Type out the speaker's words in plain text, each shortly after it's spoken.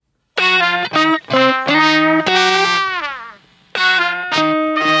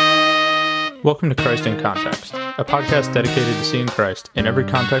Welcome to Christ in Context, a podcast dedicated to seeing Christ in every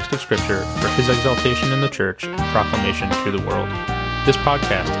context of Scripture for his exaltation in the church and proclamation to the world. This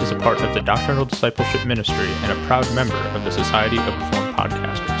podcast is a part of the Doctrinal Discipleship Ministry and a proud member of the Society of Reformed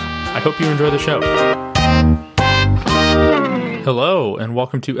Podcasters. I hope you enjoy the show. Hello, and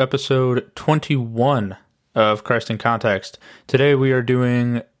welcome to episode 21 of Christ in Context. Today we are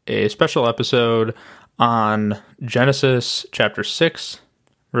doing a special episode on Genesis chapter 6,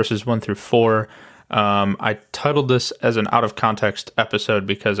 verses 1 through 4. I titled this as an out-of-context episode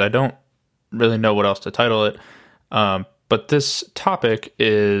because I don't really know what else to title it. But this topic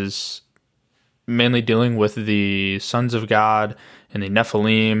is mainly dealing with the sons of God and the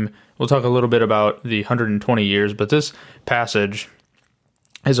Nephilim. We'll talk a little bit about the 120 years, but this passage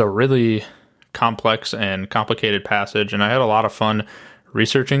is a really complex and complicated passage, and I had a lot of fun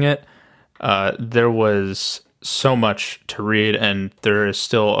researching it. There was so much to read, and there is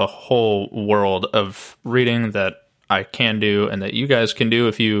still a whole world of reading that I can do and that you guys can do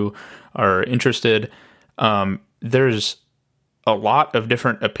if you are interested. There's a lot of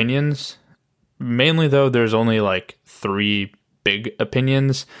different opinions. Mainly, though, there's only like 3 big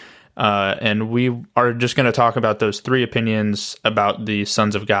opinions, and we are just going to talk about those 3 opinions about the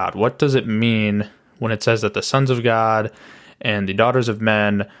sons of God. What does it mean when it says that the sons of God and the daughters of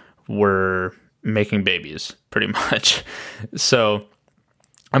men were making babies, pretty much? So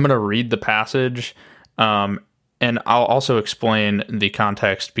I'm going to read the passage, and I'll also explain the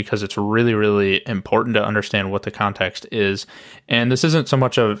context because it's really, really important to understand what the context is. And this isn't so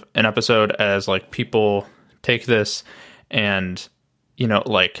much of an episode as like people take this and,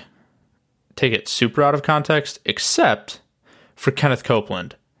 like take it super out of context, except for Kenneth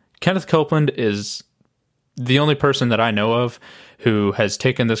Copeland. Kenneth Copeland is the only person that I know of who has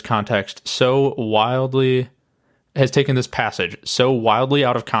taken this context so wildly, has taken this passage so wildly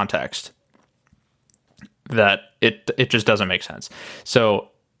out of context that it just doesn't make sense. So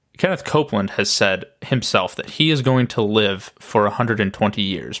Kenneth Copeland has said himself that he is going to live for 120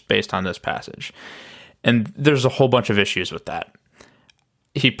 years based on this passage. And there's a whole bunch of issues with that.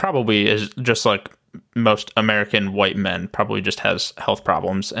 He probably is just like most American white men, probably just has health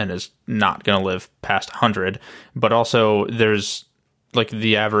problems and is not going to live past 100. But also there's like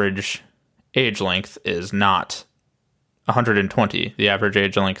the average age length is not 120. The average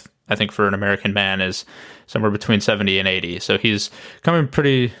age length, I think, for an American man is somewhere between 70 and 80. So he's coming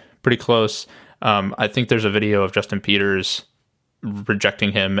pretty close. I think there's a video of Justin Peters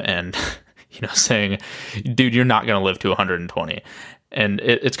rejecting him and, saying, dude, you're not going to live to 120. And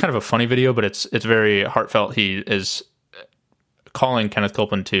it's kind of a funny video, but it's very heartfelt. He is calling Kenneth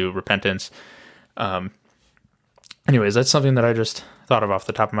Copeland to repentance. Anyways, that's something that I just thought of off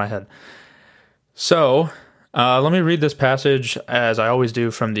the top of my head. So let me read this passage, as I always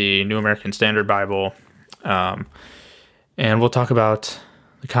do, from the New American Standard Bible. And we'll talk about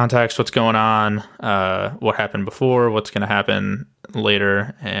the context, what's going on, what happened before, what's going to happen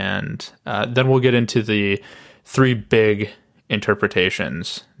later, and then we'll get into the 3 big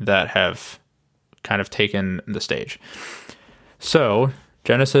interpretations that have kind of taken the stage. So,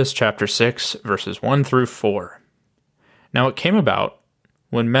 Genesis chapter 6, verses 1 through 4. Now it came about,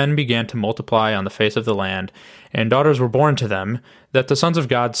 when men began to multiply on the face of the land, and daughters were born to them, that the sons of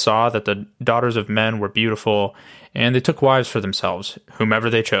God saw that the daughters of men were beautiful, and they took wives for themselves, whomever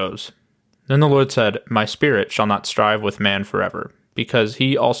they chose. Then the Lord said, My spirit shall not strive with man forever, because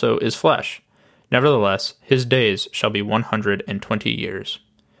he also is flesh. Nevertheless, his days shall be 120 years.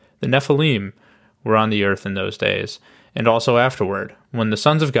 The Nephilim were on the earth in those days, and also afterward, when the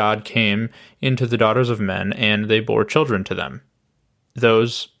sons of God came into the daughters of men, and they bore children to them.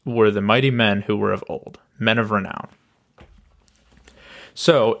 Those were the mighty men who were of old, men of renown.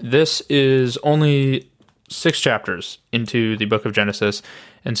 So, this is only 6 chapters into the book of Genesis,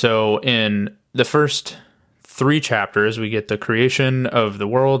 and so in the first 3 chapters, we get the creation of the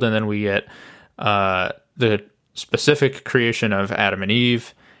world, and then we get the specific creation of Adam and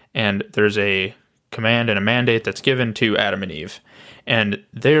Eve, and there's a command and a mandate that's given to Adam and Eve, and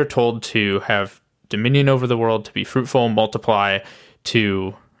they are told to have dominion over the world, to be fruitful, multiply,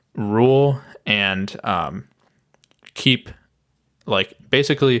 to rule, and keep, like,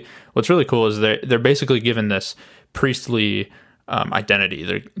 basically, what's really cool is they're basically given this priestly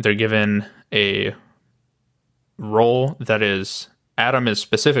identity. They're given a role that is, Adam is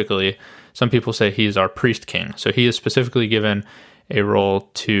specifically, some people say he's our priest king. So he is specifically given a role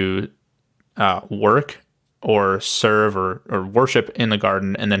to work or serve or worship in the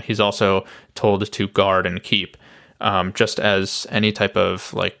garden. And then he's also told to guard and keep, just as any type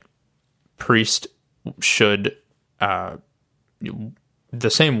of like priest should the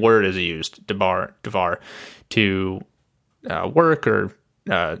same word is used, devar, to work or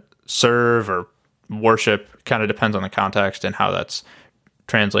serve or worship. Kind of depends on the context and how that's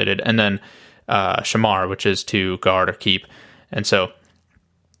translated. And then shamar, which is to guard or keep. And so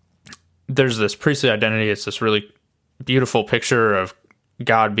there's this priestly identity. It's this really beautiful picture of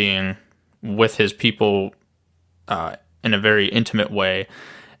God being with his people in a very intimate way.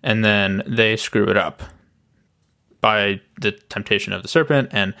 And then they screw it up by the temptation of the serpent.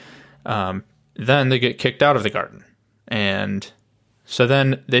 And then they get kicked out of the garden. And so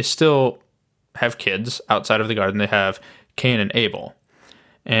then they still have kids outside of the garden. They have Cain and Abel.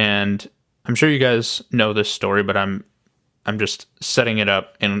 And I'm sure you guys know this story, but I'm just setting it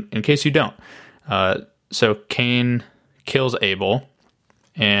up in case you don't. So Cain kills Abel,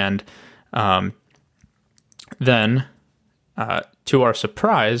 and then, to our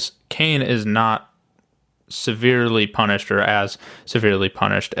surprise, Cain is not severely punished or as severely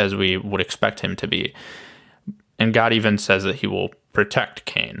punished as we would expect him to be. And God even says that he will protect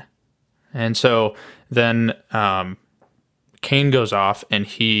Cain. And so then Cain goes off and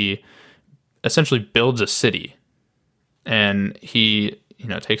he essentially builds a city. And he,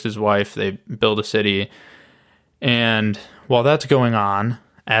 takes his wife, they build a city. And while that's going on,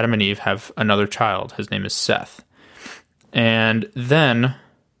 Adam and Eve have another child. His name is Seth. And then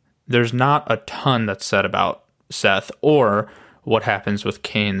there's not a ton that's said about Seth or what happens with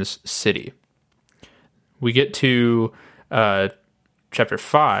Cain's city. We get to chapter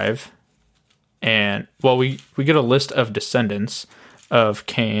 5, and we get a list of descendants of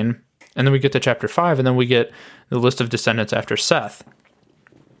Cain, and then we get to chapter 5, and then we get the list of descendants after Seth.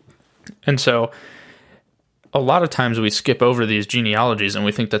 And so a lot of times we skip over these genealogies and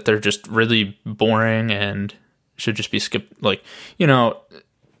we think that they're just really boring and should just be skipped.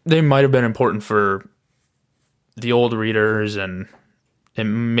 They might have been important for the old readers and it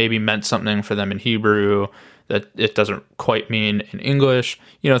maybe meant something for them in Hebrew that it doesn't quite mean in English.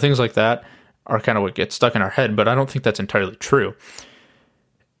 Things like that are kind of what gets stuck in our head, but I don't think that's entirely true.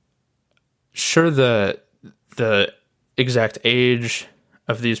 Sure, the exact age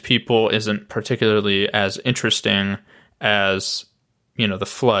of these people isn't particularly as interesting as, the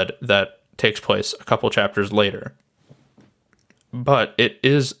flood that takes place a couple chapters later. But it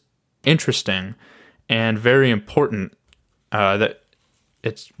is interesting and very important that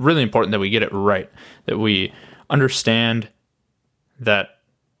it's really important that we get it right, that we understand that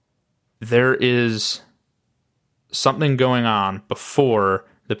there is something going on before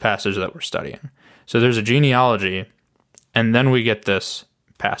the passage that we're studying. So there's a genealogy, and then we get this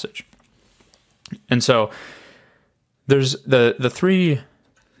passage. And so there's the three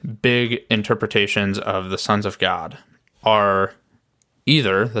big interpretations of the sons of God are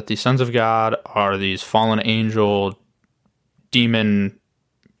either that the sons of God are these fallen angel demon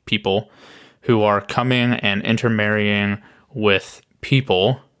people who are coming and intermarrying with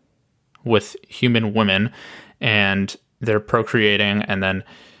people, with human women, and they're procreating, and then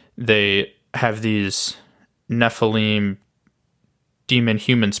they have these Nephilim demon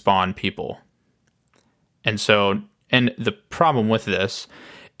human spawn people. And the problem with this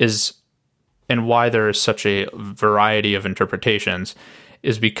is, and why there is such a variety of interpretations,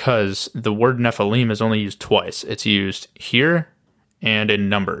 is because the word Nephilim is only used twice. It's used here and in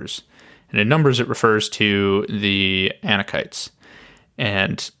Numbers. And in Numbers, it refers to the Anakites.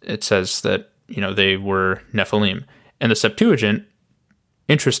 And it says that, they were Nephilim. And the Septuagint,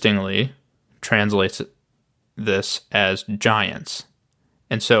 interestingly, translates this as giants.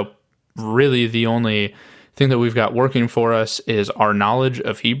 And so really the only thing that we've got working for us is our knowledge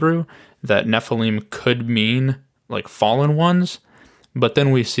of Hebrew, that Nephilim could mean like fallen ones, but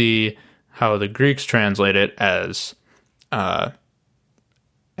then we see how the Greeks translate it as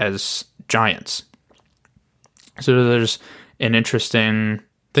giants. So there's an interesting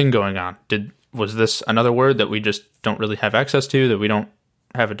thing going on. Was this another word that we just don't really have access to, that we don't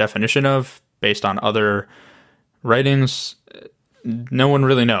have a definition of based on other writings? No one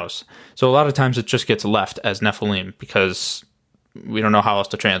really knows. So a lot of times it just gets left as Nephilim because we don't know how else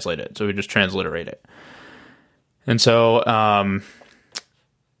to translate it. So we just transliterate it. And so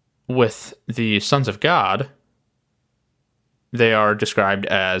with the sons of God, they are described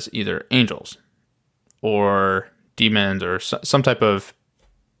as either angels or demons or some type of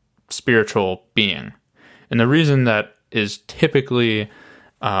spiritual being. And the reason that is typically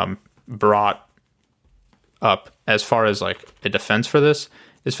brought up as far as like a defense for this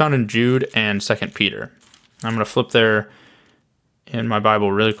is found in Jude and 2 Peter. I'm going to flip there in my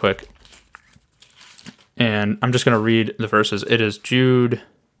Bible really quick, and I'm just going to read the verses. It is Jude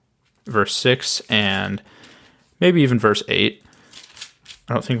verse 6 and maybe even verse 8.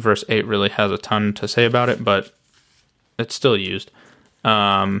 I don't think verse 8 really has a ton to say about it, but it's still used.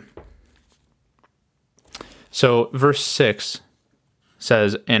 So verse 6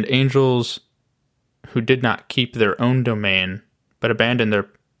 says, "And angels who did not keep their own domain, but abandoned their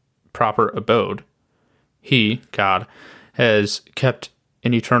proper abode, he, God, has kept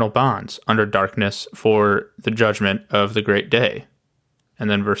in eternal bonds under darkness for the judgment of the great day." And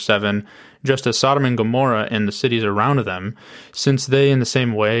then verse 7, "Just as Sodom and Gomorrah and the cities around them, since they in the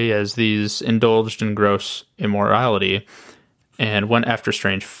same way as these indulged in gross immorality and went after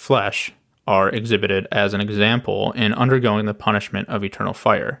strange flesh, are exhibited as an example in undergoing the punishment of eternal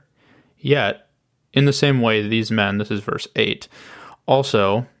fire. Yet, in the same way, these men," this is verse 8,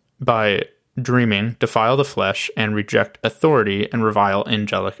 "also, by dreaming, defile the flesh and reject authority and revile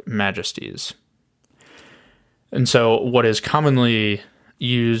angelic majesties." And so what is commonly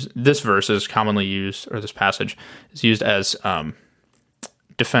used, this verse is commonly used, or this passage is used as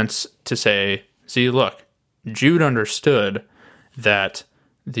defense to say, see, look, Jude understood that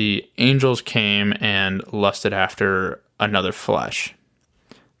the angels came and lusted after another flesh.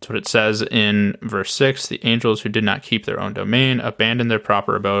 That's what it says in verse 6. "The angels who did not keep their own domain abandoned their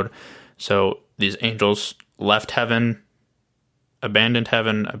proper abode." So these angels left heaven,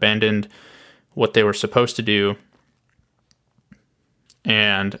 abandoned what they were supposed to do,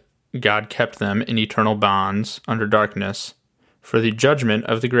 and God kept them in eternal bonds under darkness for the judgment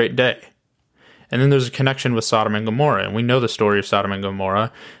of the great day. And then there's a connection with Sodom and Gomorrah, and we know the story of Sodom and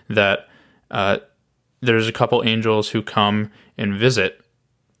Gomorrah, that there's a couple angels who come and visit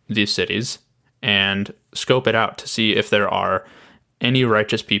these cities and scope it out to see if there are any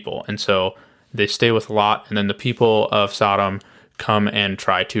righteous people. And so they stay with Lot, and then the people of Sodom come and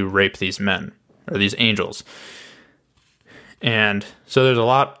try to rape these men, or these angels. And so there's a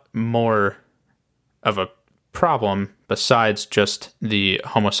lot more of a problem besides just the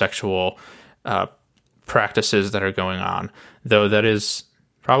homosexual practices that are going on, though that is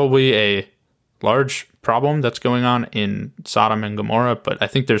probably a large problem that's going on in Sodom and Gomorrah, but I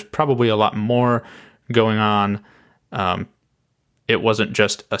think there's probably a lot more going on. It wasn't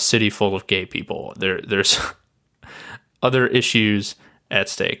just a city full of gay people. There's other issues at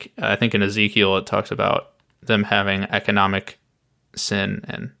stake. I think in Ezekiel it talks about them having economic sin,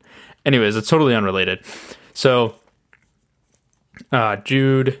 and anyways, it's totally unrelated. So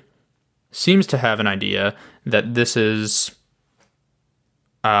Jude seems to have an idea that this is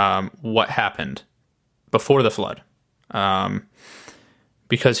what happened before the flood,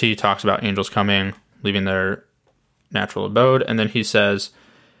 because he talks about angels coming, leaving their natural abode, and then he says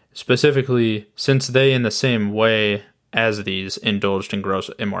specifically, "Since they in the same way as these indulged in gross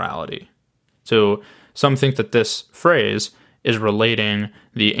immorality." So some think that this phrase is relating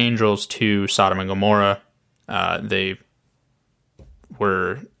the angels to Sodom and Gomorrah. They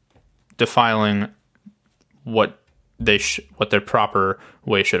were defiling what their proper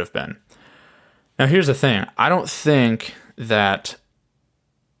way should have been. Now, here's the thing. I don't think that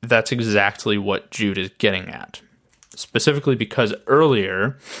that's exactly what Jude is getting at, specifically because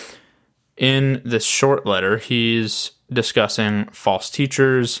earlier in this short letter, he's discussing false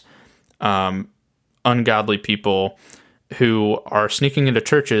teachers, ungodly people who are sneaking into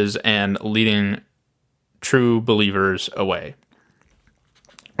churches and leading true believers away,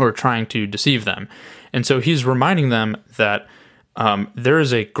 or trying to deceive them. And so he's reminding them that there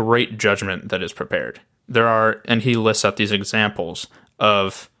is a great judgment that is prepared. And he lists out these examples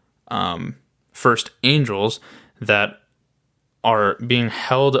of first angels that are being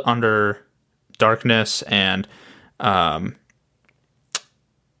held under darkness and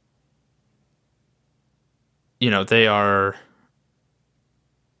they are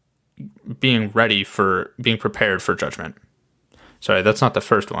being prepared for judgment. Sorry, that's not the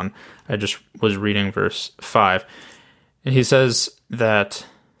first one. I just was reading verse 5. And he says that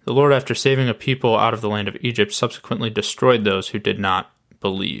the Lord, after saving a people out of the land of Egypt, subsequently destroyed those who did not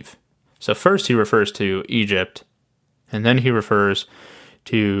believe. So first he refers to Egypt, and then he refers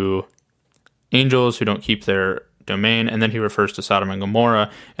to angels who don't keep their domain, and then he refers to Sodom and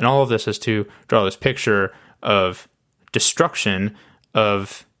Gomorrah. And all of this is to draw this picture of destruction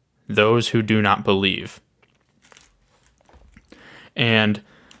of those who do not believe. And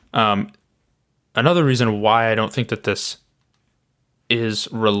another reason why I don't think that this is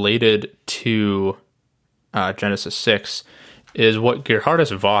related to Genesis 6 is what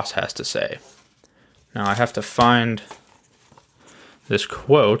Geerhardus Vos has to say. Now, I have to find this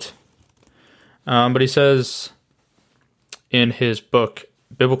quote, but he says in his book,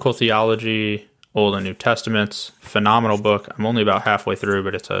 Biblical Theology, Old and New Testaments, phenomenal book. I'm only about halfway through,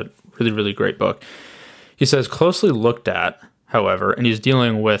 but it's a really, really great book. He says, closely looked at, however, and he's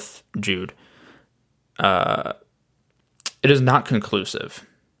dealing with Jude, it is not conclusive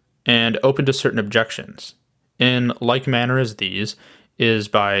and open to certain objections. In like manner as these is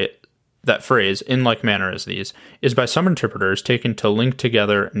by that phrase, in like manner as these, is by some interpreters taken to link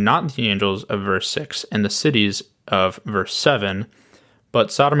together not the angels of verse 6 and the cities of verse 7,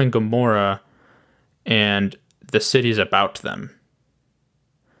 but Sodom and Gomorrah and the cities about them.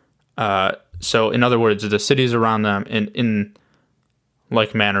 So, in other words, the cities around them, in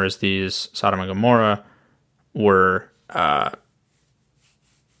like manner as these, Sodom and Gomorrah, were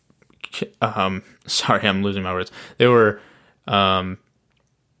sorry, I'm losing my words. They were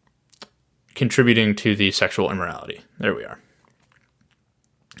contributing to the sexual immorality. There we are.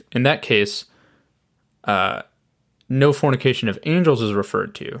 In that case, no fornication of angels is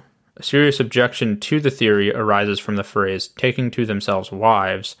referred to. A serious objection to the theory arises from the phrase taking to themselves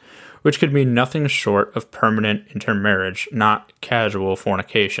wives, which could mean nothing short of permanent intermarriage, not casual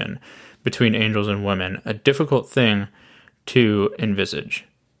fornication between angels and women, a difficult thing to envisage.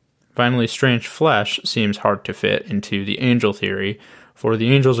 Finally, strange flesh seems hard to fit into the angel theory, for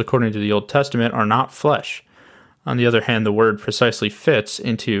the angels, according to the Old Testament, are not flesh. On the other hand, the word precisely fits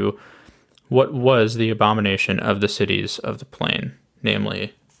into what was the abomination of the cities of the plain,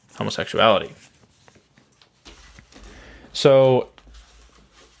 namely homosexuality. So,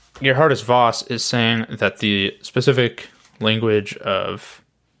 Geerhardus Vos is saying that the specific language of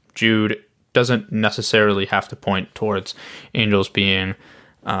Jude doesn't necessarily have to point towards angels being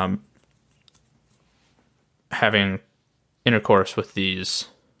having intercourse with these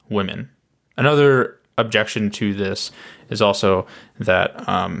women. Another objection to this is also that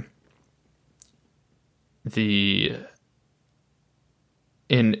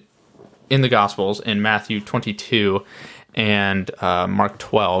in the Gospels, in Matthew 22 and Mark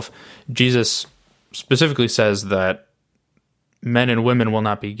 12, Jesus specifically says that men and women will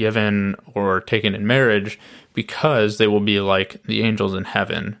not be given or taken in marriage because they will be like the angels in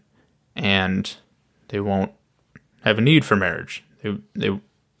heaven, and they won't have a need for marriage.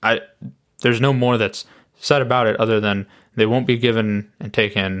 There's no more that's said about it other than they won't be given and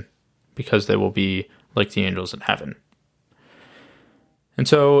taken because they will be like the angels in heaven. And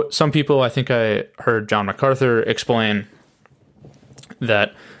so some people, I think I heard John MacArthur explain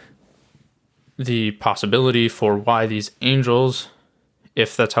that the possibility for why these angels,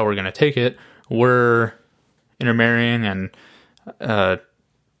 if that's how we're going to take it, were intermarrying and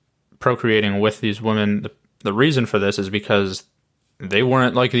procreating with these women, the reason for this is because they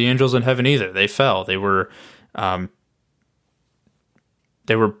weren't like the angels in heaven either. They fell. They were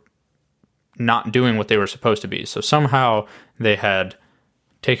not doing what they were supposed to be. So somehow they had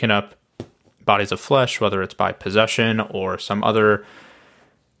taken up bodies of flesh, whether it's by possession or some other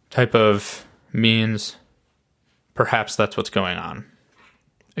type of means. Perhaps that's what's going on.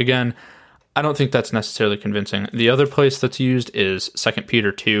 Again, I don't think that's necessarily convincing. The other place that's used is 2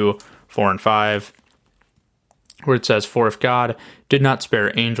 Peter 2, 4 and 5, where it says, "For if God did not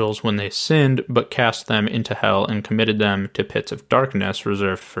spare angels when they sinned, but cast them into hell and committed them to pits of darkness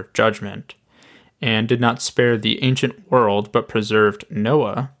reserved for judgment, and did not spare the ancient world, but preserved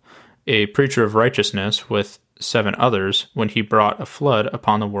Noah, a preacher of righteousness, with 7 others, when he brought a flood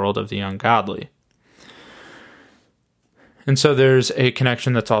upon the world of the ungodly." And so there's a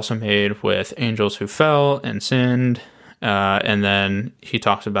connection that's also made with angels who fell and sinned, and then he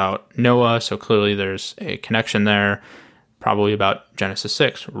talks about Noah, so clearly there's a connection there, probably about Genesis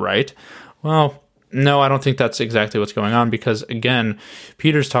 6, right? Well, no, I don't think that's exactly what's going on, because, again,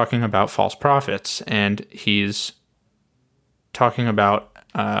 Peter's talking about false prophets, and he's talking about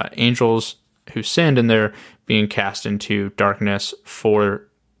angels who sinned, and they're being cast into darkness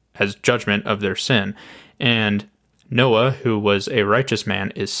as judgment of their sin. And Noah, who was a righteous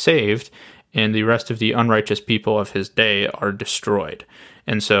man, is saved, and the rest of the unrighteous people of his day are destroyed.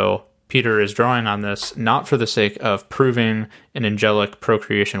 And so Peter is drawing on this not for the sake of proving an angelic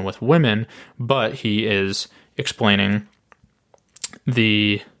procreation with women, but he is explaining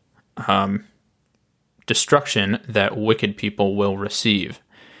the destruction that wicked people will receive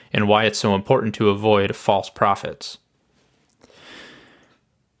and why it's so important to avoid false prophets.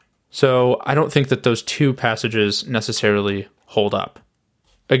 So I don't think that those two passages necessarily hold up.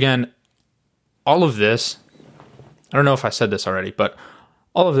 Again, all of this, I don't know if I said this already, but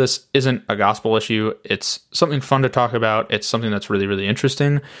all of this isn't a gospel issue. It's something fun to talk about. It's something that's really, really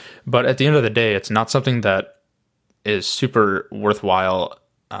interesting. But at the end of the day, it's not something that is super worthwhile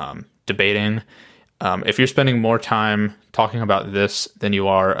debating. If you're spending more time talking about this than you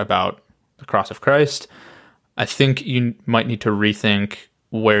are about the cross of Christ, I think you might need to rethink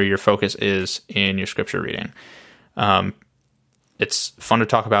where your focus is in your scripture reading. It's fun to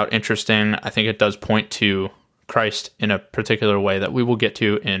talk about, interesting. I think it does point to Christ in a particular way that we will get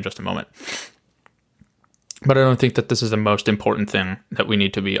to in just a moment. But I don't think that this is the most important thing that we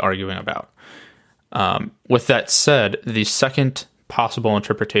need to be arguing about. With that said, the second possible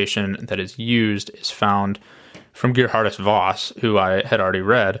interpretation that is used is found from Geerhardus Vos, who I had already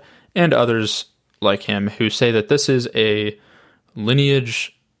read, and others like him who say that this is a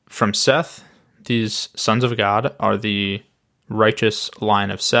lineage from Seth. These sons of God are the righteous line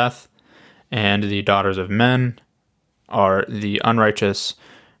of Seth, and the daughters of men are the unrighteous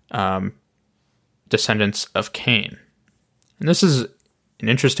descendants of Cain. And this is an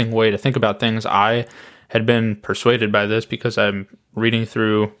interesting way to think about things. I had been persuaded by this because I'm reading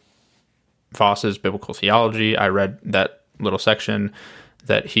through Vos's Biblical Theology. I read that little section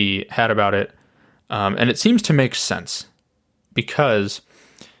that he had about it, and it seems to make sense, because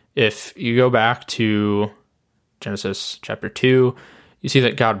if you go back to Genesis chapter 2, you see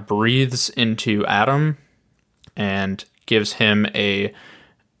that God breathes into Adam and gives him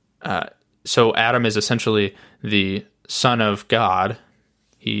so Adam is essentially the son of God.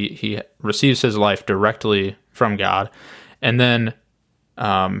 He receives his life directly from God. And then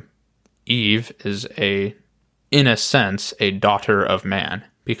Eve is in a sense, a daughter of man,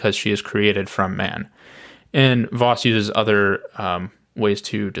 because she is created from man. And Vos uses other ways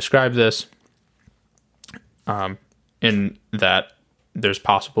to describe this, in that there's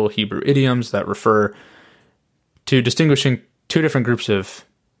possible Hebrew idioms that refer to distinguishing two different groups of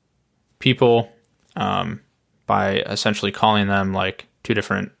people by essentially calling them like two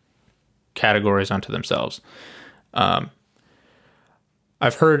different categories unto themselves. I've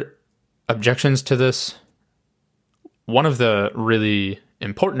heard objections to this. One of the really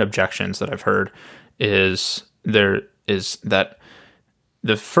important objections that I've heard is that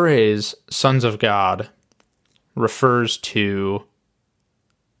the phrase sons of God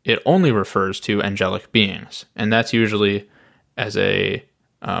only refers to angelic beings. And that's usually as a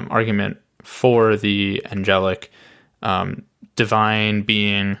argument for the angelic divine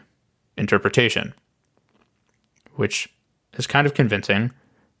being interpretation, which is kind of convincing.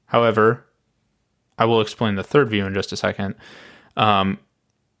 However, I will explain the third view in just a second. And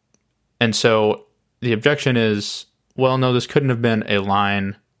so the objection is, well, no, this couldn't have been a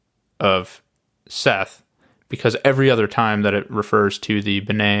line of Seth, because every other time that it refers to the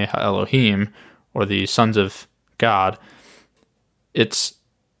B'nai HaElohim, or the sons of God, it's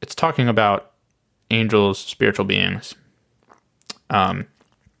talking about angels, spiritual beings.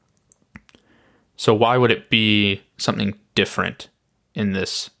 So why would it be something different in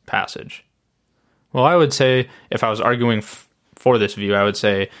this passage? Well, I would say, if I was arguing for this view, I would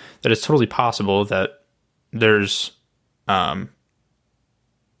say that it's totally possible that there's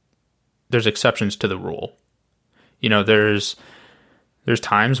exceptions to the rule. You know, there's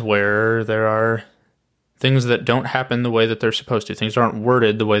times where there are things that don't happen the way that they're supposed to. Things aren't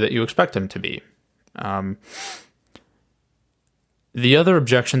worded the way that you expect them to be. The other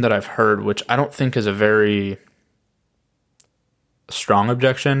objection that I've heard, which I don't think is a very strong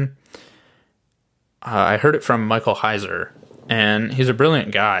objection, I heard it from Michael Heiser, and he's a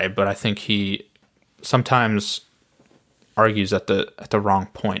brilliant guy, but I think he sometimes argues at the wrong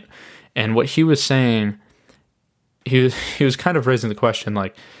point. And what he was saying, he was kind of raising the question,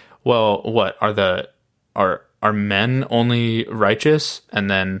 like, well, what are men only righteous, and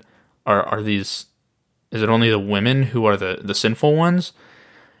then is it only the women who are the sinful ones?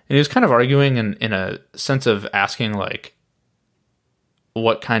 And he was kind of arguing in a sense of asking, like,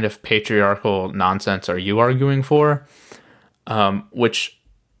 what kind of patriarchal nonsense are you arguing for? Which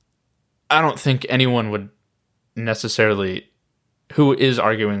I don't think anyone would necessarily, who is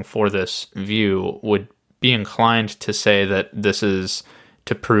arguing for this view, would be inclined to say that this is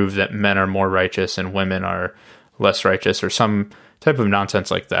to prove that men are more righteous and women are less righteous, or some type of nonsense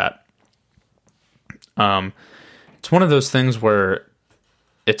like that. It's one of those things where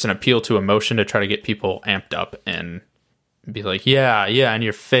it's an appeal to emotion to try to get people amped up and be like, yeah, in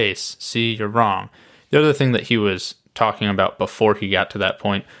your face, see, you're wrong. The other thing that he was talking about before he got to that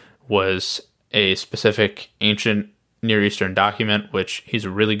point was a specific ancient Near Eastern document, which he's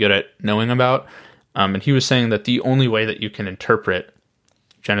really good at knowing about. And he was saying that the only way that you can interpret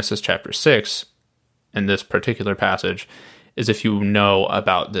Genesis chapter 6 in this particular passage is if you know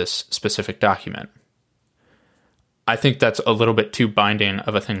about this specific document. I think that's a little bit too binding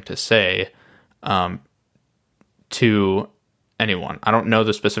of a thing to say to anyone. I don't know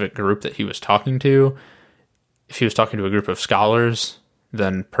the specific group that he was talking to. If he was talking to a group of scholars,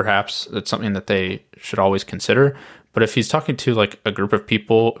 then perhaps that's something that they should always consider. But if he's talking to like a group of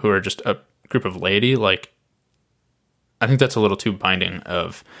people who are just a group of laity, like, I think that's a little too binding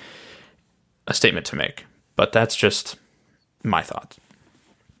of a statement to make, but that's just my thoughts.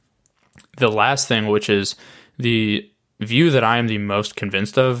 The last thing, which is the view that I am the most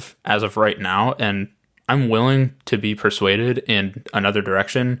convinced of as of right now, and I'm willing to be persuaded in another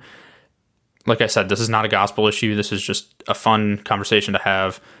direction. Like I said, this is not a gospel issue. This is just a fun conversation to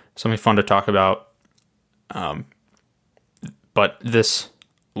have, something fun to talk about. But this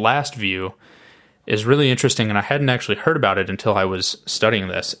last view is really interesting, and I hadn't actually heard about it until I was studying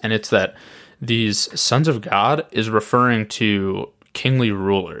this, and it's that these sons of God is referring to kingly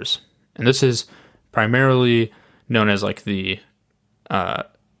rulers. And this is primarily known as like the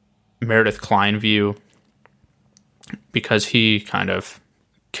Meredith Kline view, because he kind of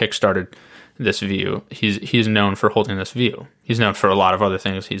kickstarted this view. He's known for holding this view. He's known for a lot of other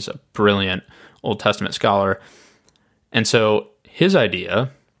things. He's a brilliant Old Testament scholar. And so his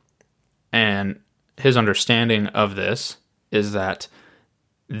idea and his understanding of this is that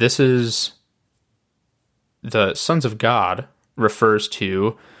this is the sons of God refers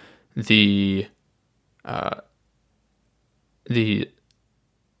to the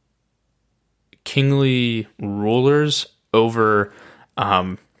kingly rulers over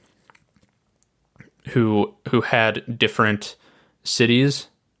who had different cities,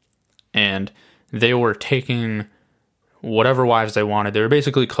 and they were taking whatever wives they wanted. They were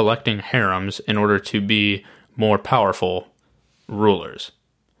basically collecting harems in order to be more powerful rulers.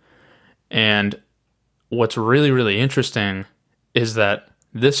 And what's really, really interesting is that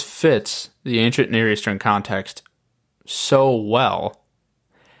this fits the ancient Near Eastern context so well,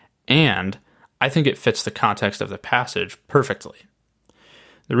 and I think it fits the context of the passage perfectly.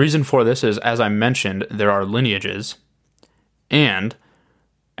 The reason for this is, as I mentioned, there are lineages, and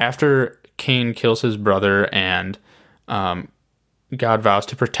after Cain kills his brother and God vows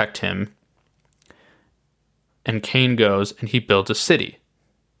to protect him, and Cain goes and he builds a city.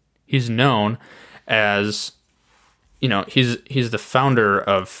 He's known as, he's the founder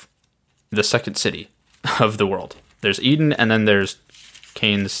of the second city of the world. There's Eden, and then there's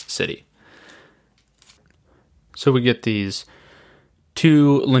Cain's city. So we get these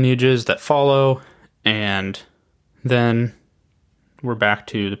two lineages that follow, and then we're back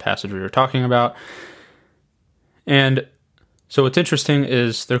to the passage we were talking about. And so what's interesting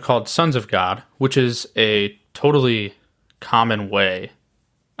is they're called sons of God, which is a totally common way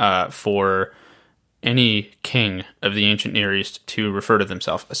for any king of the ancient Near East to refer to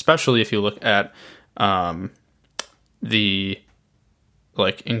themselves, especially if you look at the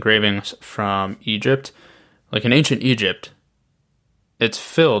engravings from Egypt. Like in ancient Egypt, it's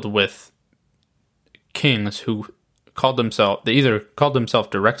filled with kings who they either called themselves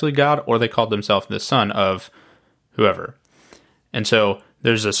directly God, or they called themselves the son of whoever. And so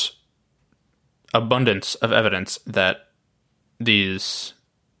there's this abundance of evidence that these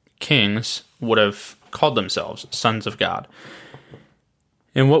kings would have called themselves sons of God.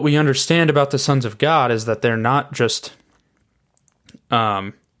 And what we understand about the sons of God is that they're not just,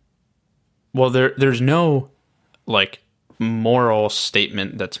 there's no moral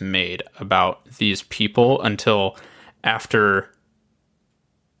statement that's made about these people until after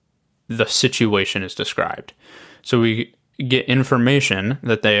the situation is described. So we get information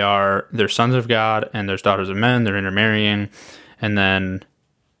that they're sons of God, and there's daughters of men, they're intermarrying, and then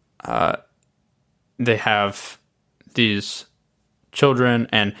they have these children,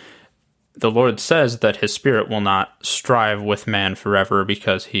 and the Lord says that his spirit will not strive with man forever,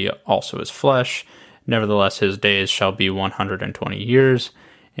 because he also is flesh. Nevertheless, his days shall be 120 years.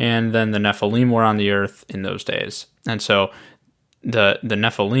 And then the Nephilim were on the earth in those days. And so the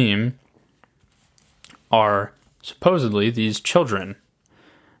Nephilim are supposedly these children.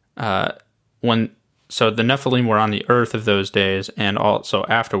 So the Nephilim were on the earth of those days, and also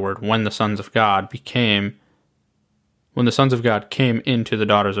afterward, when the sons of God came into the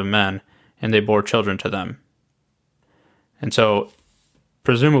daughters of men, and they bore children to them. And so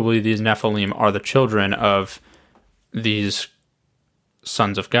presumably these Nephilim are the children of these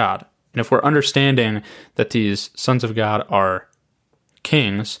sons of God. And if we're understanding that these sons of God are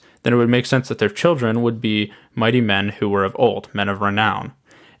kings, then it would make sense that their children would be mighty men who were of old, men of renown.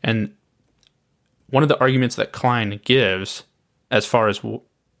 And one of the arguments that Kline gives as far as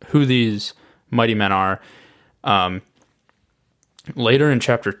who these mighty men are, later in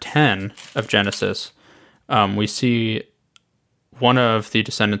chapter 10 of Genesis, we see one of the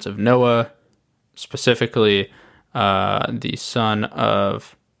descendants of Noah, specifically the son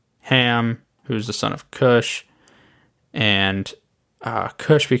of Ham, who's the son of Cush, and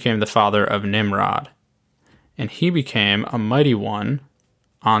Cush became the father of Nimrod, and he became a mighty one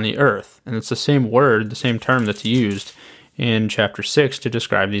on the earth. And it's the same word, the same term that's used in chapter 6 to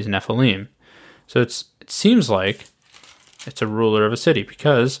describe these Nephilim. So it seems like it's a ruler of a city,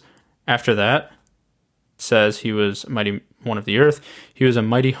 because after that, it says he was mighty one of the earth. He was a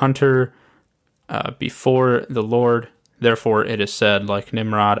mighty hunter before the Lord. Therefore it is said, like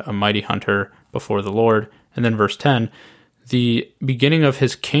Nimrod, a mighty hunter before the Lord. And then verse 10, the beginning of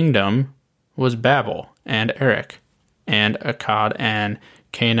his kingdom was Babel and Erech and Akkad and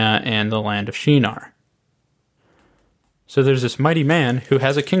Cana and the land of Shinar. So there's this mighty man who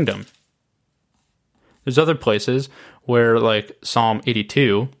has a kingdom. There's other places where, like Psalm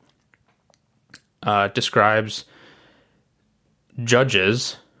 82 describes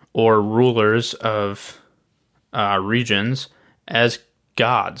judges or rulers of regions as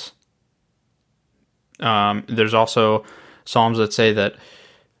gods. There's also Psalms that say that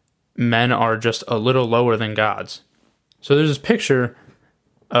men are just a little lower than gods. So there's this picture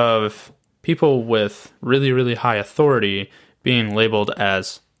of people with really, really high authority being labeled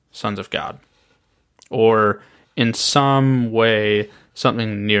as sons of God, or in some way,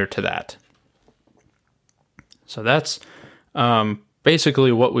 something near to that. So that's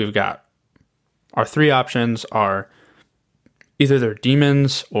basically what we've got. Our three options are either they're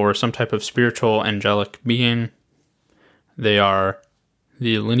demons or some type of spiritual angelic being, they are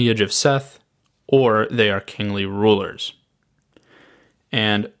the lineage of Seth, or they are kingly rulers.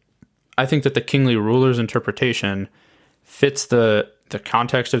 And I think that the kingly rulers interpretation fits the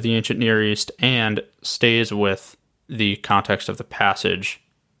context of the ancient Near East and stays with the context of the passage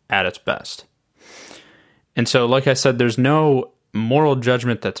at its best. And so, like I said, there's no moral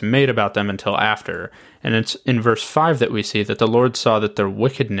judgment that's made about them until after. And it's in verse 5 that we see that the Lord saw that the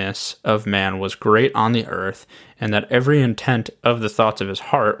wickedness of man was great on the earth, and that every intent of the thoughts of his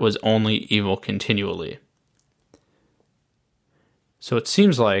heart was only evil continually. So it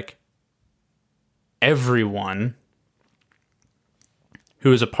seems like everyone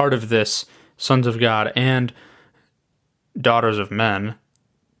who is a part of this sons of God and daughters of men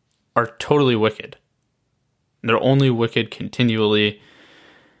are totally wicked. They're only wicked continually.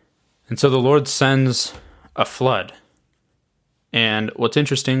 And so the Lord sends a flood. And what's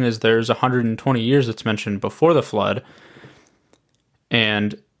interesting is there's 120 years that's mentioned before the flood.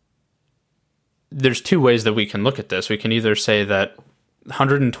 And there's two ways that we can look at this. We can either say that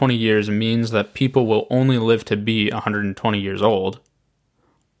 120 years means that people will only live to be 120 years old,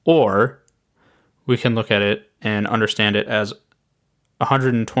 or we can look at it and understand it as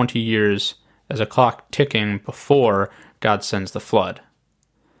 120 years as a clock ticking before God sends the flood.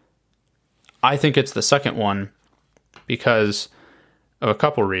 I think it's the second one because of a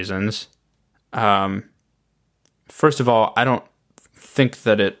couple reasons. First of all, I don't think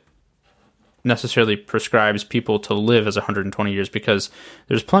that it necessarily prescribes people to live as 120 years, because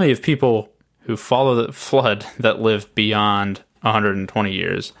there's plenty of people who follow the flood that live beyond 120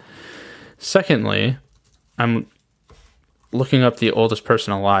 years. Secondly, I'm looking up the oldest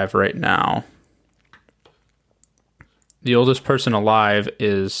person alive right now. The oldest person alive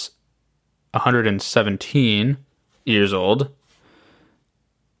is 117 years old.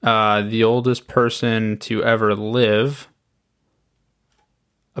 The oldest person to ever live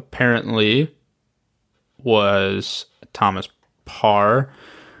apparently was Thomas Parr.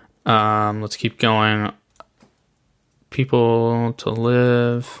 Let's keep going. People to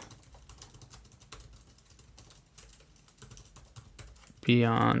live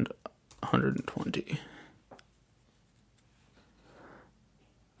beyond 120.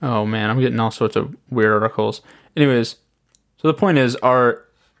 Oh man, I'm getting all sorts of weird articles. Anyways, so the point is, our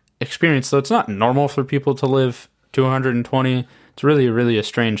experience, though it's not normal for people to live to 120, it's really, really a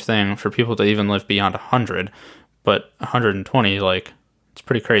strange thing for people to even live beyond 100. But 120, like, it's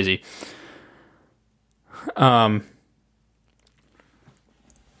pretty crazy.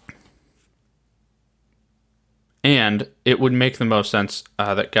 And it would make the most sense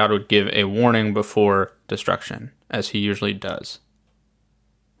that God would give a warning before destruction, as he usually does.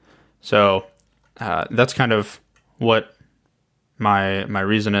 So that's kind of what my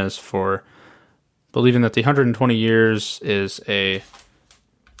reason is for believing that the 120 years is a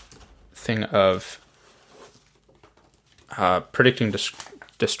thing of predicting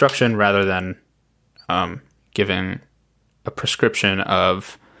destruction rather than giving a prescription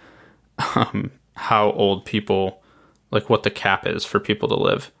of how old people, like what the cap is for people to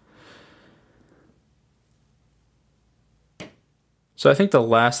live. So I think the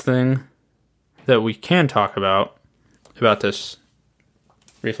last thing that we can talk about this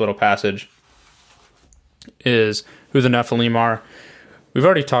brief little passage is who the Nephilim are. We've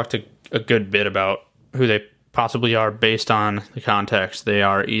already talked a good bit about who they possibly are based on the context. They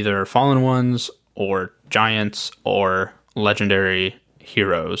are either fallen ones or giants or legendary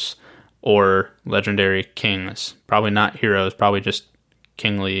heroes or legendary kings. Probably not heroes, probably just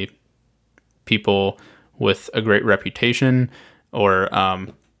kingly people with a great reputation or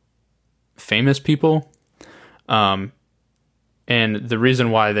famous people. And the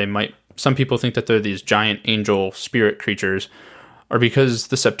reason why some people think that they're these giant angel spirit creatures are because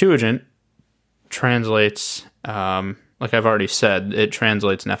the Septuagint translates, like I've already said, it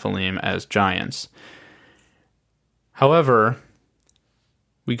translates Nephilim as giants. However,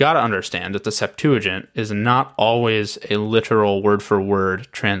 we got to understand that the Septuagint is not always a literal word-for-word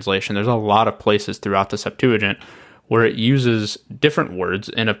translation. There's a lot of places throughout the Septuagint where it uses different words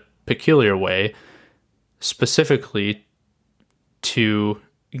in a peculiar way, specifically to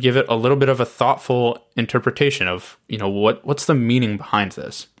give it a little bit of a thoughtful interpretation of, what's the meaning behind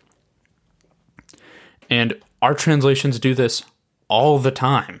this. And our translations do this all the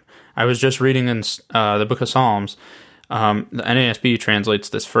time. I was just reading in the Book of Psalms. The NASB translates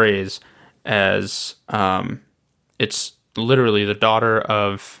this phrase as it's literally the daughter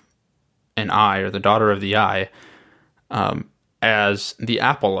of an eye, or the daughter of the eye, as the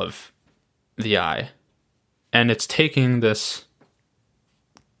apple of the eye. And it's taking this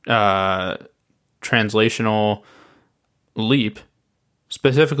translational leap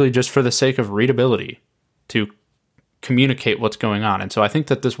specifically just for the sake of readability, to communicate what's going on. And so I think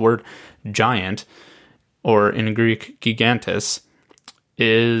that this word giant, or in Greek gigantes,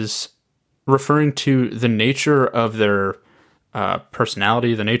 is referring to the nature of their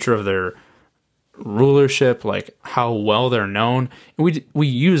personality, the nature of their rulership, like how well they're known. And we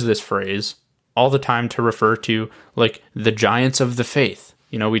use this phrase all the time to refer to like the giants of the faith.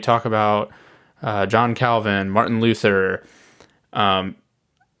 We talk about John Calvin, Martin Luther,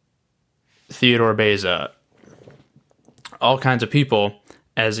 Theodore Beza, all kinds of people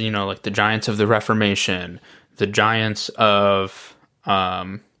as, like the giants of the Reformation, the giants of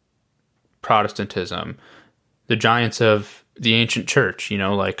Protestantism, the giants of the ancient church,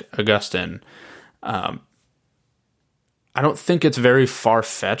 like Augustine. I don't think it's very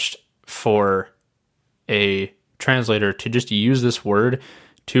far-fetched for a translator to just use this word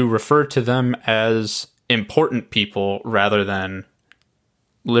to refer to them as important people rather than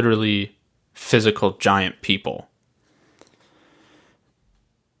literally physical giant people.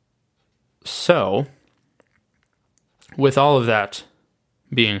 So, with all of that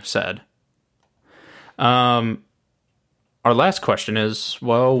being said, our last question is,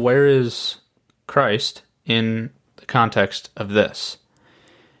 well, where is Christ in the context of this?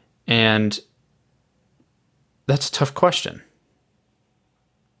 And that's a tough question.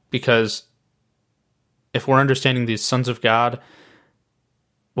 Because if we're understanding these sons of God,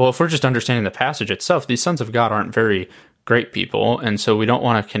 well, if we're just understanding the passage itself, these sons of God aren't very great people, and so we don't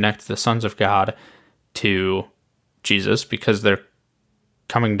want to connect the sons of God to Jesus because they're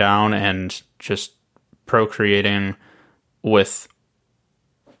coming down and just procreating with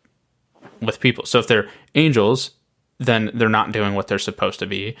people. So if they're angels, then they're not doing what they're supposed to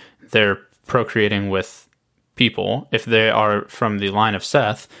be. They're procreating with people. If they are from the line of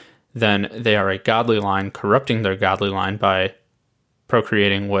Seth, then they are a godly line, corrupting their godly line by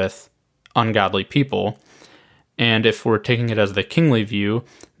procreating with ungodly people. And if we're taking it as the kingly view,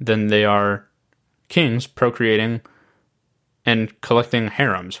 then they are kings procreating and collecting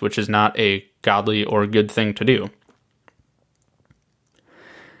harems, which is not a godly or good thing to do.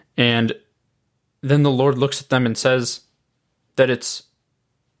 And then the Lord looks at them and says that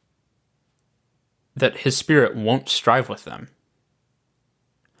that his spirit won't strive with them.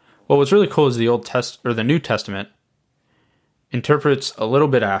 Well, what's really cool is the New Testament interprets a little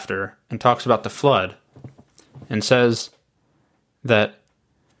bit after and talks about the flood and says that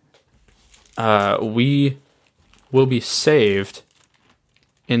we will be saved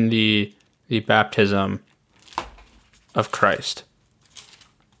in the baptism of Christ.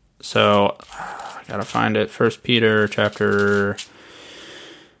 So I gotta find it. 1 Peter chapter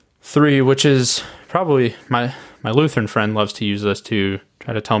 3, which is probably my Lutheran friend loves to use this to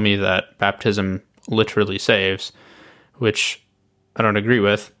try to tell me that baptism literally saves, which I don't agree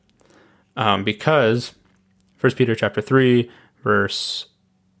with, because 1 Peter chapter 3,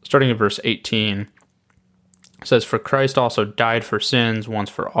 starting at verse 18, says, "For Christ also died for sins once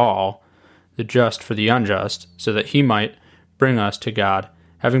for all, the just for the unjust, so that he might bring us to God,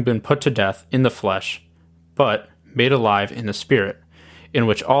 having been put to death in the flesh, but made alive in the Spirit, in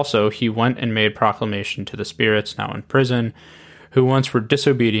which also he went and made proclamation to the spirits now in prison, who once were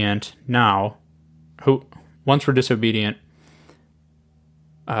disobedient,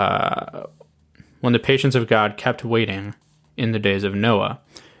 when the patience of God kept waiting in the days of Noah,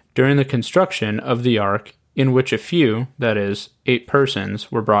 during the construction of the ark, in which a few, that is, 8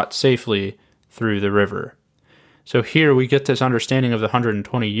 persons, were brought safely through the river. So here we get this understanding of the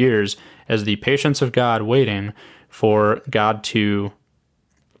 120 years as the patience of God waiting for God to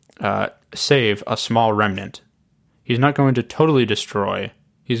save a small remnant. He's not going to totally destroy.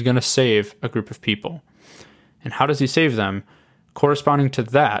 He's going to save a group of people. And how does he save them? Corresponding to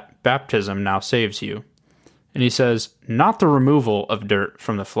that, baptism now saves you. And he says, not the removal of dirt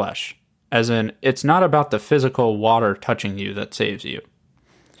from the flesh, as in, it's not about the physical water touching you that saves you,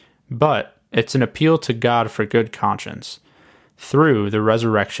 but it's an appeal to God for good conscience through the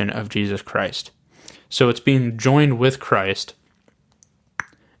resurrection of Jesus Christ. So it's being joined with Christ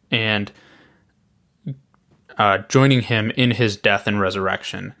and joining him in his death and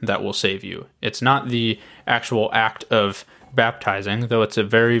resurrection that will save you. It's not the actual act of baptizing, though it's a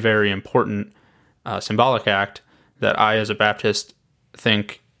very, very important symbolic act that I, as a Baptist,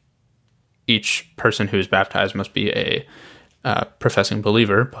 think each person who is baptized must be a professing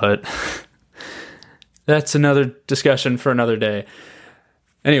believer, but that's another discussion for another day.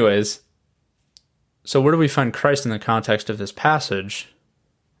 Anyways, so where do we find Christ in the context of this passage?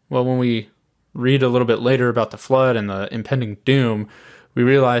 Well, when we read a little bit later about the flood and the impending doom, we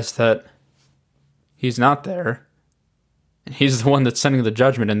realize that he's not there, and he's the one that's sending the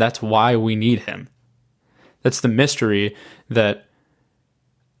judgment, and that's why we need him. That's the mystery that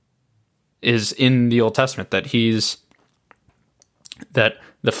is in the Old Testament, that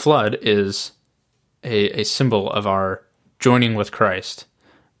the flood is a symbol of our joining with Christ,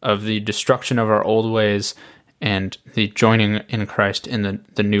 of the destruction of our old ways and the joining in Christ in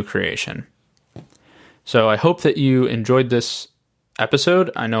the new creation. So I hope that you enjoyed this episode.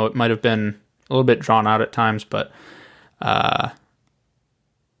 I know it might have been a little bit drawn out at times, but let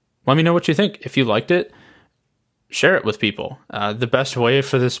me know what you think. If you liked it, share it with people. The best way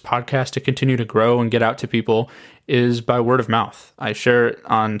for this podcast to continue to grow and get out to people is by word of mouth. I share it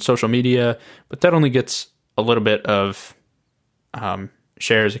on social media, but that only gets a little bit of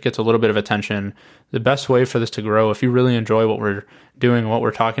shares. It gets a little bit of attention. The best way for this to grow, if you really enjoy what we're doing and what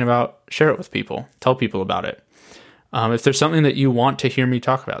we're talking about, share it with people. Tell people about it. If there's something that you want to hear me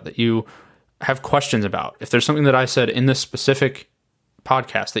talk about, that you have questions about, if there's something that I said in this specific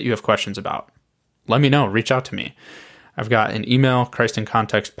podcast that you have questions about, let me know. Reach out to me. I've got an email,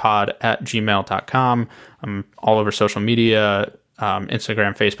 christincontextpod@gmail.com. I'm all over social media,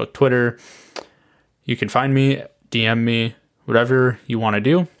 Instagram, Facebook, Twitter. You can find me, DM me, whatever you want to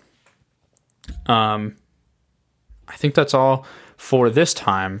do. I think that's all for this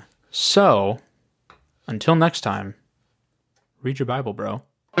time. So, until next time, read your Bible, bro.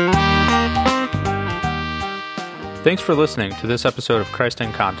 Thanks for listening to this episode of Christ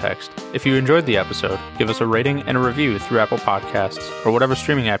in Context. If you enjoyed the episode, give us a rating and a review through Apple Podcasts or whatever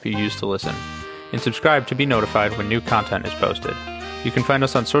streaming app you use to listen, and subscribe to be notified when new content is posted. You can find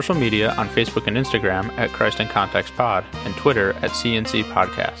us on social media on Facebook and Instagram at Christ in Context Pod and Twitter at CNC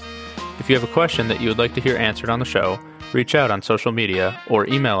Podcast. If you have a question that you would like to hear answered on the show, reach out on social media or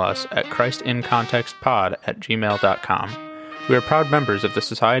email us at christincontextpod@gmail.com. We are proud members of the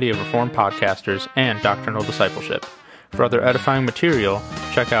Society of Reformed Podcasters and Doctrinal Discipleship. For other edifying material,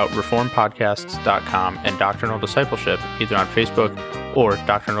 check out reformpodcasts.com and Doctrinal Discipleship either on Facebook or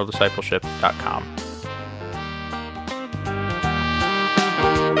doctrinaldiscipleship.com.